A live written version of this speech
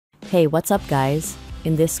Hey, what's up guys?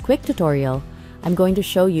 In this quick tutorial, I'm going to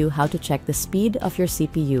show you how to check the speed of your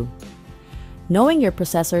CPU. Knowing your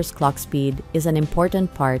processor's clock speed is an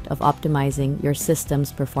important part of optimizing your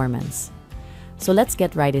system's performance. So let's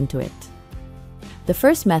get right into it. The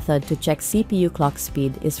first method to check CPU clock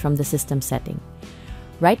speed is from the system setting.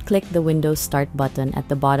 Right-click the Windows Start button at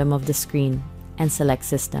the bottom of the screen and select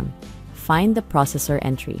System. Find the processor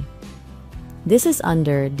entry. This is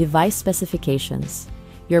under Device Specifications.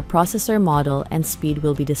 Your processor model and speed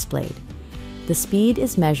will be displayed. The speed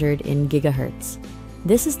is measured in gigahertz.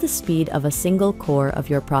 This is the speed of a single core of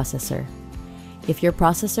your processor. If your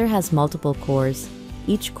processor has multiple cores,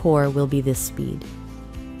 each core will be this speed.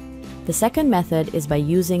 The second method is by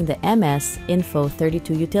using the MS Info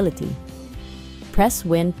 32 utility. Press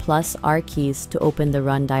Win plus R keys to open the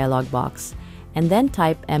Run dialog box, and then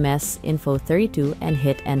type MS Info 32 and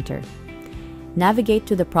hit Enter. Navigate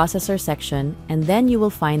to the processor section, and then you will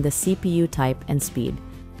find the CPU type and speed.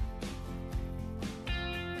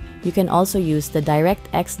 You can also use the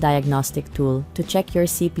DirectX diagnostic tool to check your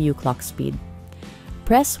CPU clock speed.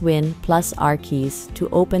 Press Win plus R keys to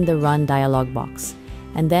open the Run dialog box,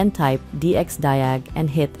 and then type DXDiag and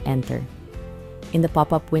hit Enter. In the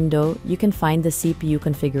pop-up window, you can find the CPU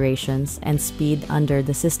configurations and speed under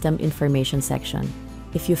the System Information section.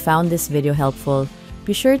 If you found this video helpful,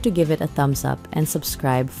 be sure to give it a thumbs up and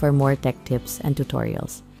subscribe for more tech tips and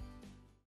tutorials.